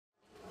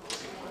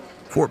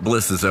Fort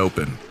Bliss is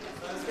open.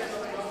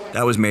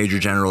 That was Major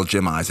General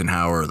Jim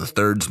Isenhower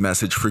III's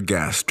message for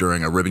guests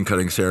during a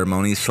ribbon-cutting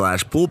ceremony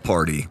 / pool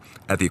party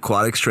at the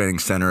Aquatics Training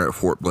Center at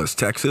Fort Bliss,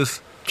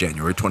 Texas,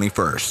 January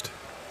 21st.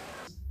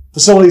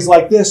 Facilities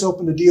like this,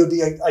 open to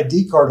DoD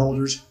ID card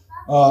holders,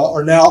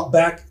 are now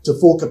back to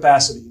full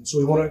capacity. So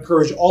we want to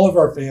encourage all of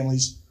our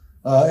families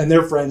and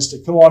their friends to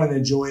come on and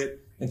enjoy it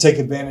and take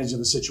advantage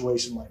of a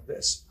situation like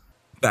this.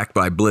 Backed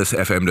by Bliss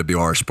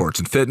FMWR Sports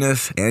and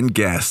Fitness and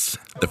guests,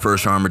 the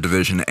 1st Armored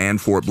Division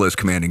and Fort Bliss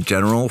Commanding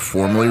General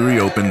formally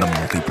reopened the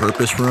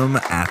multi-purpose room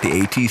at the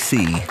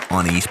ATC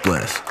on East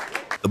Bliss.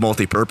 The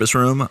multi-purpose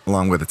room,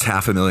 along with its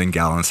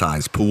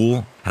 500,000-gallon-sized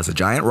pool, has a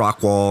giant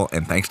rock wall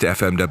and, thanks to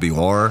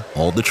FMWR,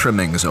 all the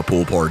trimmings a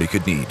pool party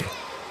could need.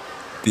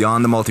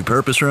 Beyond the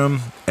multi-purpose room,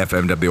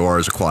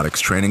 FMWR's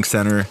Aquatics Training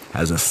Center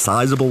has a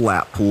sizable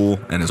lap pool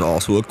and is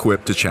also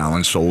equipped to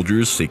challenge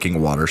soldiers seeking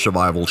water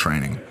survival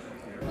training.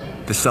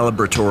 The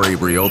celebratory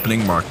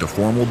reopening marked the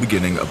formal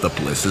beginning of the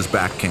Bliss is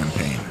Back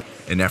campaign,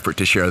 an effort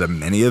to share the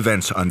many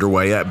events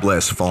underway at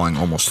Bliss following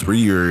almost 3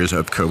 years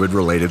of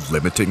COVID-related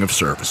limiting of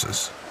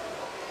services.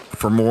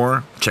 For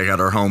more, check out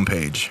our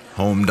homepage,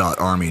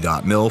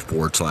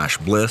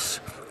 home.army.mil/bliss,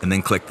 and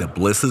then click the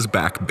Bliss is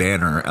Back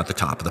banner at the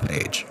top of the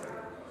page.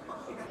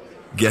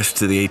 Guests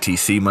to the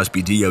ATC must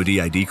be DoD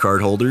ID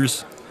card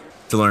holders.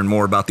 To learn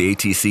more about the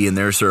ATC and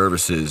their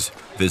services,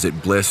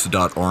 visit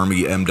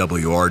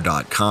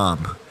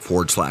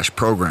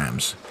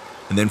bliss.armymwr.com/programs,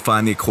 and then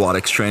find the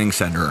Aquatics Training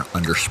Center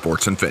under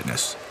Sports and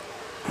Fitness.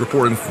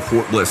 Reporting from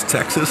Fort Bliss,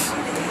 Texas,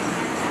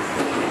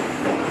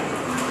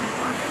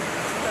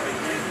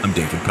 I'm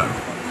David Poe.